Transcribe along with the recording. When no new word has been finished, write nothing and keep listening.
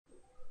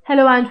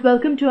Hello and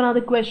welcome to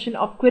another question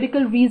of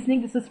critical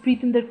reasoning. This is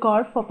Preetinder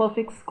Kaur for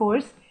Perfect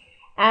Scores.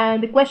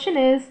 And the question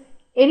is,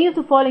 any of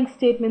the following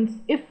statements,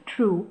 if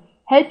true,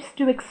 helps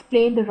to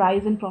explain the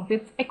rise in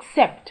profits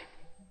except.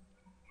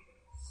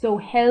 So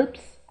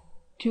helps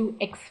to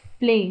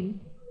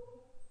explain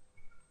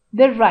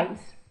the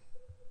rise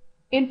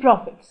in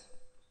profits.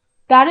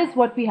 That is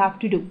what we have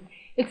to do.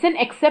 It's an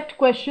except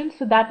question,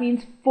 so that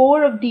means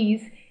 4 of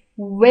these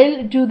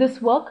will do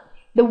this work.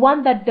 The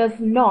one that does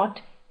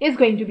not is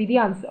going to be the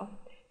answer.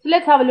 So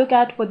let's have a look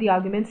at what the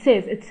argument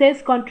says. It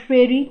says,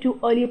 contrary to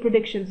earlier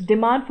predictions,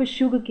 demand for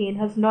sugarcane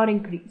has not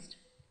increased.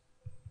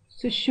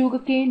 So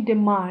sugarcane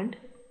demand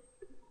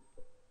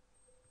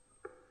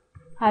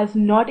has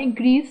not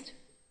increased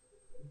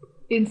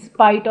in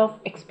spite of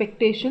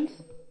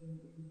expectations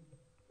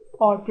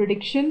or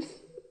predictions.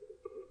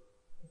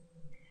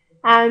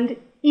 And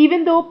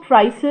even though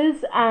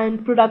prices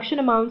and production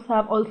amounts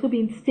have also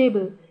been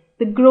stable,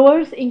 the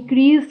growers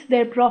increased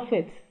their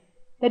profits.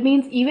 That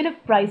means even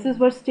if prices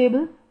were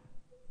stable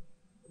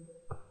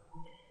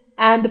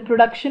and the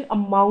production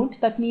amount,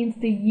 that means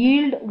the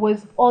yield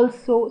was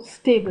also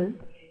stable,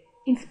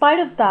 in spite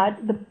of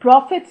that, the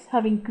profits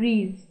have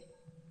increased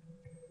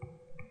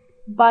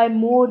by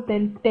more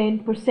than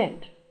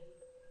 10%.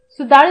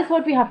 So that is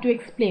what we have to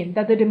explain,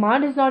 that the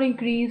demand has not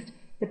increased,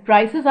 the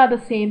prices are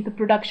the same, the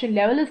production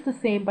level is the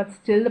same, but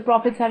still the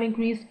profits have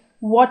increased.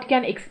 What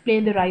can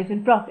explain the rise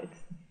in profits?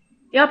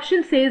 The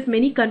option says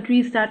many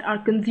countries that are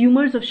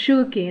consumers of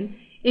sugarcane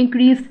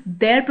increased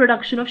their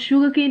production of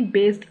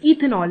sugarcane-based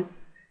ethanol,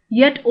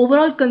 yet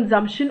overall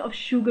consumption of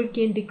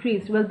sugarcane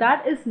decreased. Well,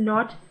 that is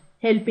not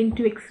helping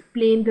to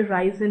explain the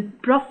rise in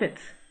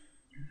profits.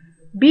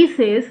 B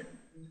says,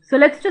 so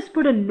let's just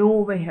put a no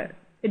over here.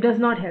 It does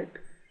not help.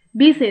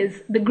 B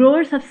says, the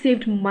growers have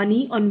saved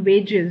money on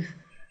wages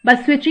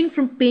by switching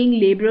from paying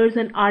laborers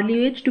an hourly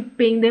wage to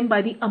paying them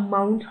by the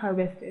amount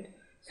harvested.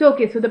 So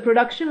the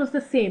production was the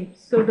same.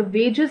 So the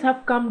wages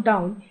have come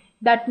down.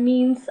 That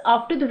means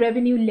after the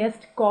revenue, less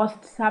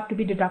costs have to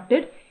be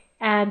deducted.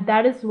 And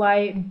that is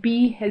why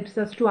B helps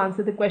us to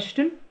answer the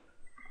question.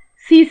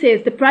 C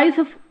says the price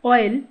of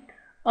oil,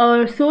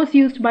 a source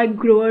used by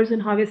growers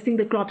in harvesting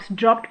the crops,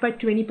 dropped by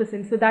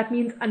 20%. So that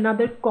means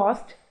another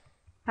cost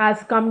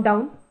has come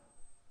down.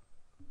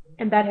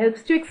 And that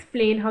helps to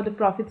explain how the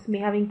profits may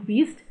have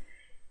increased.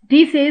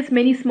 D says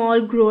many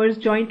small growers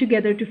joined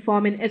together to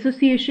form an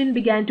association,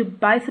 began to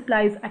buy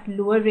supplies at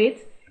lower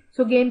rates.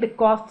 So again, the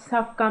costs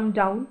have come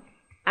down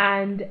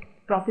and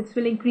profits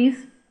will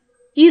increase.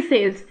 E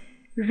says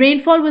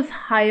rainfall was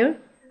higher,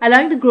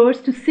 allowing the growers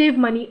to save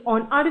money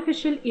on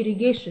artificial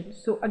irrigation.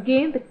 So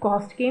again, the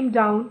cost came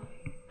down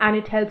and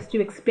it helps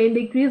to explain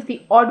the increase.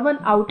 The odd one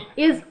out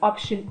is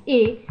option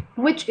A,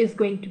 which is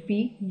going to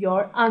be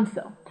your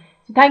answer.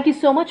 So thank you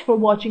so much for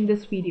watching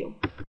this video.